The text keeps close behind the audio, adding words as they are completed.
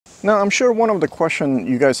Now, I'm sure one of the questions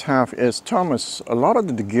you guys have is, Thomas, a lot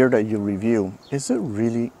of the gear that you review, is it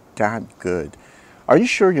really that good? Are you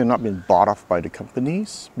sure you're not being bought off by the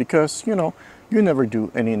companies? Because, you know, you never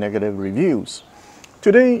do any negative reviews.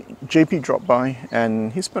 Today, JP dropped by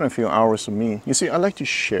and he spent a few hours with me. You see, I like to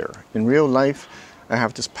share. In real life, I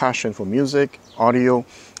have this passion for music, audio,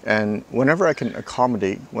 and whenever I can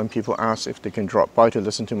accommodate when people ask if they can drop by to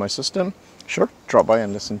listen to my system, sure, drop by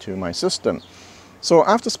and listen to my system. So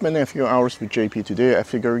after spending a few hours with JP today, I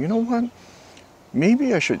figure, you know what?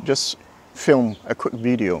 Maybe I should just film a quick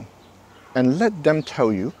video and let them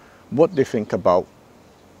tell you what they think about,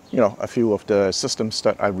 you know, a few of the systems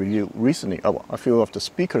that I reviewed recently, a few of the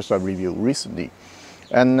speakers I reviewed recently.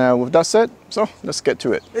 And with that said, so let's get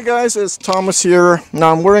to it. Hey guys, it's Thomas here.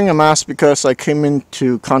 Now I'm wearing a mask because I came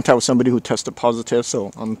into contact with somebody who tested positive,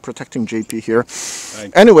 so I'm protecting JP here.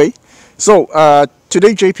 Anyway, so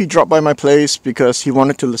today JP dropped by my place because he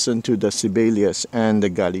wanted to listen to the Sibelius and the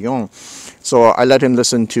Galion. So I let him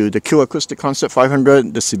listen to the QAcoustics Concept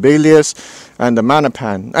 500, the Sibelius, and the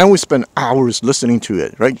Magnepan. And we spent hours listening to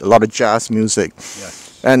it, right? A lot of jazz music.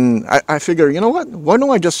 Yes. And I figure, you know what? Why don't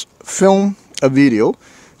I just film a video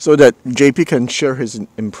so that JP can share his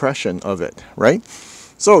impression of it, right?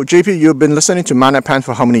 So JP, you've been listening to Magnepan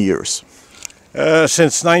for how many years?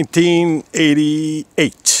 Since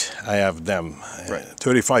 1988, I have them. Right.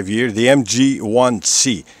 35 years, the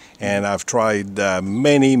MG1C. And I've tried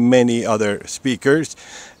many other speakers,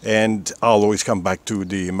 and I'll always come back to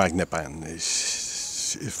the Magnepan.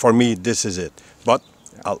 For me, this is it. But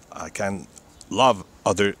I can love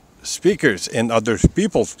other speakers in other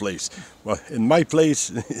people's place. Well, in my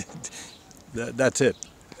place, that's it.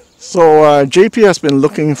 So JP has been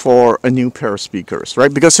looking for a new pair of speakers,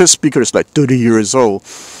 right? Because his speaker is like 30 years old.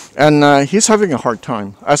 And he's having a hard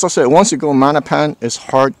time. As I said, once you go Magnepan, it's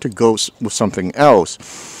hard to go with something else.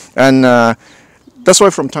 And that's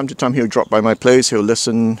why from time to time he'll drop by my place, he'll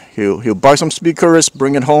listen, he'll buy some speakers,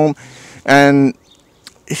 bring it home, and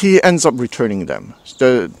he ends up returning them.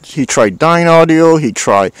 He tried Dyne Audio, he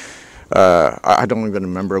tried, I don't even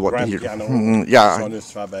remember what he...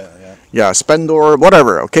 Yeah, Spendor,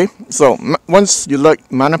 whatever, okay? So once you like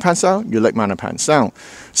Magnepan sound, you like Magnepan sound.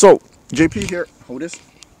 So JP here, hold this.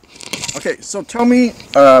 Okay, so tell me,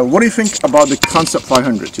 what do you think about the Concept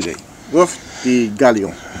 500 today with the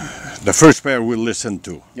Galion? The first pair we'll listen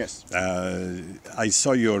to. Yes. I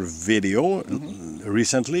saw your video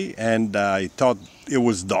recently, and I thought it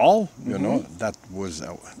was dull. You know, that was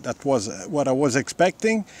what I was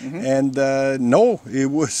expecting. And no, it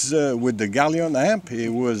was with the Galion amp. It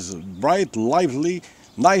was bright, lively,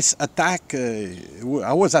 nice attack.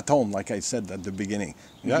 I was at home, like I said at the beginning.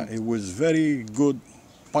 Yeah, it was very good,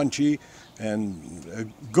 punchy,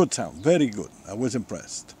 and good sound. Very good. I was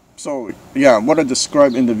impressed. So, yeah, what I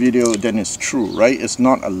described in the video then is true, right? It's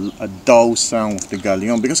not a dull sound with the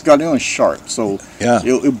Galion, because Galion is sharp, so yeah,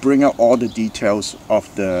 it'll bring out all the details of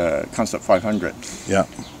the Concept 500. Yeah.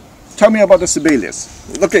 Tell me about the Sibelius.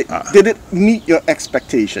 Okay, did it meet your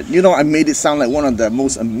expectation? You know, I made it sound like one of the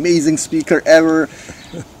most amazing speakers ever.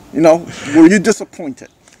 You know, were you disappointed?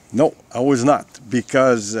 No, I was not,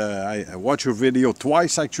 because I watched your video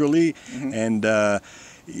twice, actually, and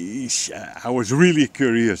I was really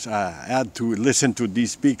curious. I had to listen to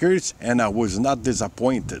these speakers, and I was not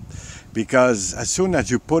disappointed, because as soon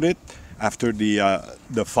as you put it after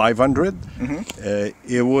the 500,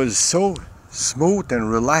 it was so smooth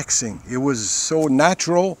and relaxing. It was so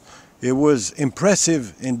natural. It was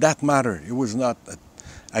impressive in that matter. It was not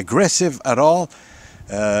aggressive at all.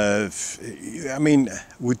 I mean,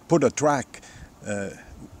 we'd put a track.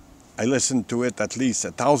 I listened to it at least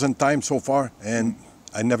 1,000 times so far, and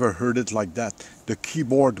I never heard it like that. The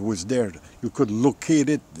keyboard was there. You could locate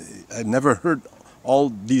it. I never heard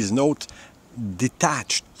all these notes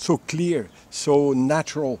detached, so clear, so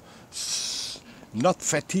natural, not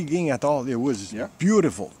fatiguing at all. It was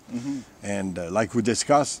beautiful. And like we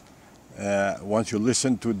discussed, once you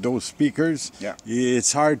listen to those speakers,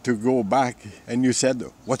 it's hard to go back. And you said,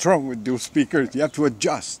 what's wrong with those speakers? You have to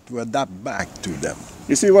adjust, to adapt back to them.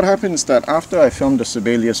 You see, what happens is that after I filmed the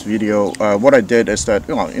Sibelius video, what I did is that,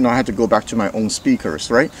 you know, I had to go back to my own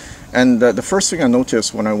speakers, right? And the first thing I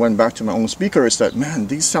noticed when I went back to my own speaker is that, man,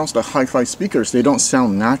 these sounds like hi-fi speakers. They don't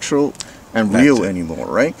sound natural and real anymore,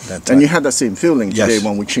 right? And you had that same feeling today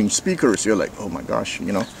when we changed speakers. You're like, oh my gosh,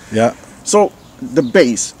 you know? Yeah. So the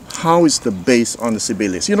bass, how is the bass on the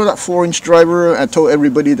Sibelius? You know that 4-inch driver? I told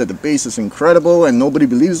everybody that the bass is incredible, and nobody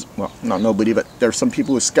believes, well, not nobody, but there are some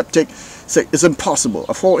people who are skeptic, say it's impossible.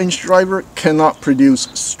 A 4-inch driver cannot produce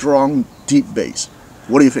strong, deep bass.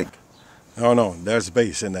 What do you think? Oh no, there's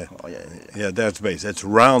bass in it. Oh, yeah. Yeah, there's bass. It's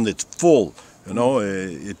round, it's full, you know,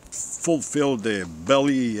 it fulfilled the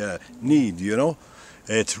belly need, you know.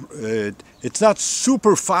 It's not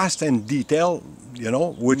super fast and detailed, you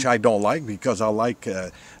know, which I don't like because I like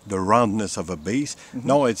the roundness of a bass.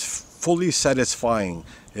 No, it's fully satisfying.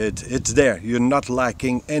 It's there. You're not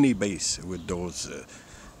lacking any bass with those.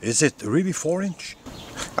 Is it really 4-inch?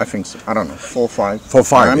 I think so. I don't know, 4 or 5. 4 or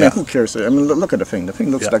 5. I mean, yeah. who cares? I mean, look at the thing. The thing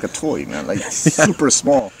looks Yeah. like a toy, man. Like super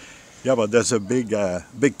small. Yeah, but there's a big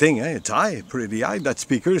thing. Eh? It's high, pretty high, that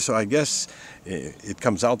speaker. So I guess it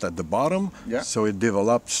comes out at the bottom. Yeah. So it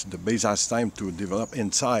develops. The bass has time to develop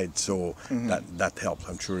inside. So that helps.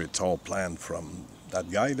 I'm sure it's all planned from that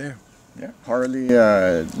guy there. Yeah, Harley.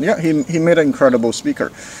 Yeah, he made an incredible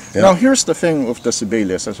speaker. Yeah. Now here's the thing with the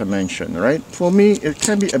Sibelius, as I mentioned, right? For me, it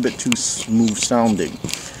can be a bit too smooth sounding.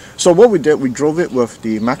 So what we did, we drove it with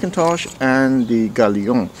the Mcintosh and the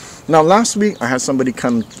Galion. Now last week I had somebody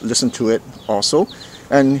come listen to it also,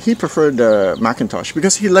 and he preferred the Mcintosh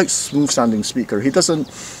because he likes smooth sounding speaker. He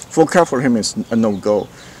doesn't, vocal for him is a no-go.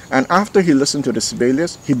 And after he listened to the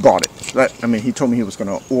Sibelius, he bought it. Like, I mean, he told me he was going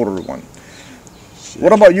to order one.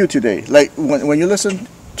 What about you today? Like when you listen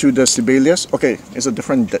to the Sibelius, okay, it's a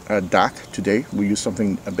different DAC today. We use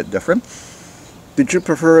something a bit different. Did you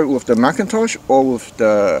prefer it with the Mcintosh or with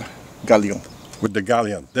the Galion? With the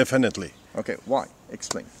Galion, definitely. Okay, why?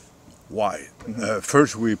 Explain. Why?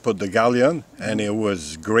 First we put the Galion, and it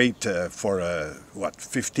was great for what,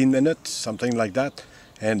 15 minutes, something like that.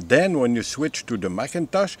 And then when you switch to the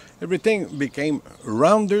Mcintosh, everything became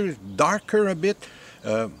rounder, darker a bit,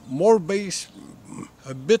 more bass,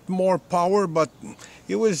 a bit more power, but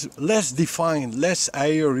it was less defined, less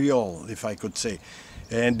aerial, if I could say.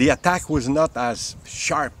 And the attack was not as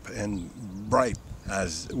sharp and bright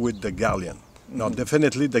as with the Galion. No,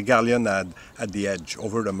 definitely the Galion had the edge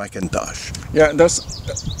over the Mcintosh. Yeah,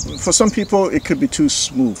 for some people it could be too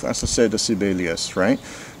smooth, as I said, the Sibelius, right?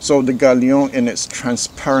 So the Galion in its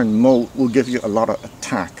transparent mode will give you a lot of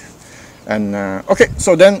attack. And okay,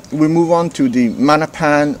 so then we move on to the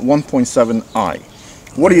Magnepan 1.7i.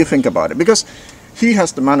 What do you think about it? Because he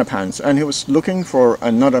has the Magnepans and he was looking for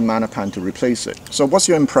another Magnepan to replace it. So what's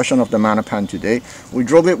your impression of the Magnepan today? We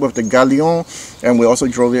drove it with the Galion and we also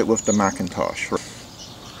drove it with the Mcintosh.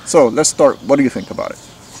 So let's start. What do you think about it?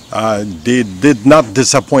 They did not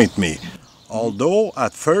disappoint me. Although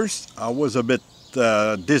at first I was a bit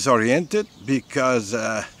disoriented because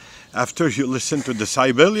after you listen to the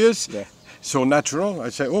Sibelius, Yeah. so natural, I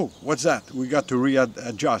say, oh, what's that? We got to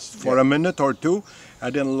readjust for a minute or two. I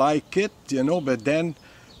didn't like it, you know, but then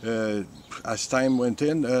as time went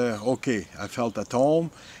in, okay, I felt at home.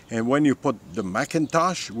 And when you put the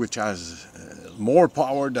Mcintosh, which has more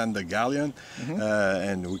power than the Galion,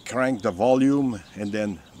 and we cranked the volume, and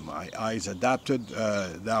then my eyes adapted,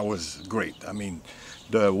 that was great. I mean,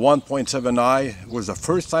 the 1.7i was the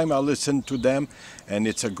first time I listened to them, and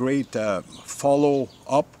it's a great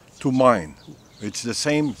follow-up to mine. It's the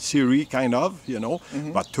same series, kind of, you know,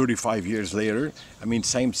 but 35 years later. I mean,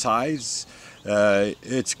 same size.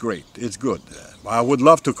 It's great. It's good. I would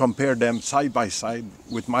love to compare them side by side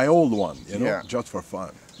with my old one, you know, just for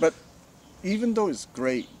fun. But even though it's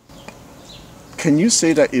great, can you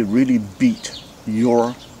say that it really beat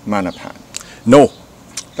your Magnepan? No.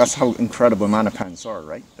 That's how incredible Magnepans are,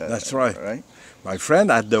 right? That's right. Right? My friend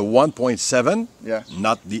had the 1.7, Yeah.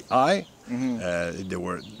 not the I. They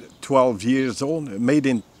were 12 years old, made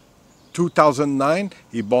in 2009.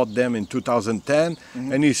 He bought them in 2010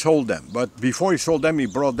 and he sold them. But before he sold them, he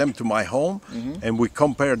brought them to my home and we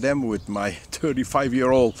compared them with my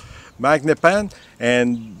 35-year-old Magnepan,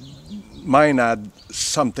 and mine had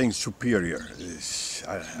something superior.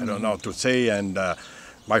 I don't know how to say, and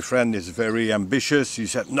my friend is very ambitious. He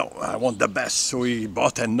said, no, I want the best. So he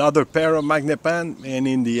bought another pair of Magnepan, and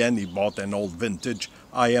in the end he bought an old vintage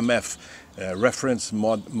IMF reference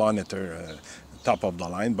monitor, top of the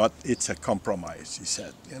line, but it's a compromise, he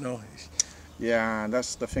said, you know. Yeah,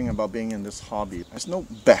 that's the thing about being in this hobby. There's no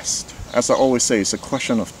best. As I always say, it's a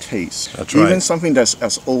question of taste. That's right. Even something that's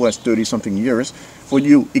as old as 30-something years, for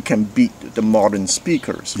you, it can beat the modern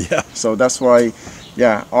speakers. Yeah. So that's why,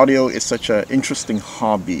 yeah, audio is such an interesting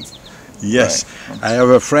hobby. Yes. Right. I have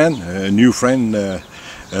a friend, a new friend, a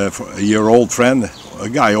year-old friend, a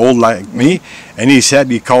guy old like me, and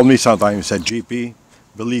he called me sometime, he said, JP,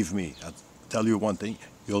 believe me, I'll tell you one thing,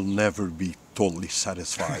 you'll never be totally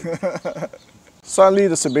satisfied. Sadly,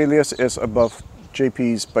 the Sibelius is above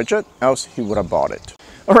JP's budget, else he would have bought it.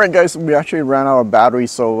 Alright guys, we actually ran out of battery,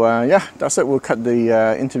 so yeah, that's it. We'll cut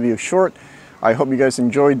the interview short. I hope you guys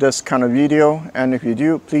enjoyed this kind of video, and if you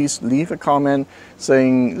do, please leave a comment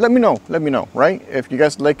saying, let me know, right? If you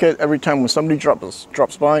guys like it, every time when somebody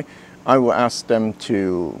drops by, I will ask them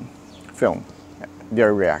to film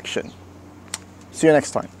their reaction. See you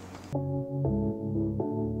next time.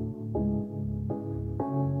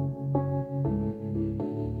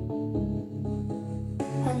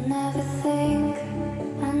 I never think,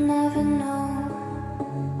 I never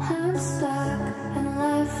know, I'm stuck and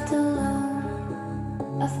left alone.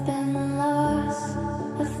 I've been lost,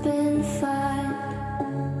 I've been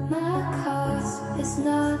fine, my cause is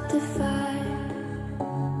not defined.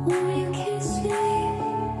 Will you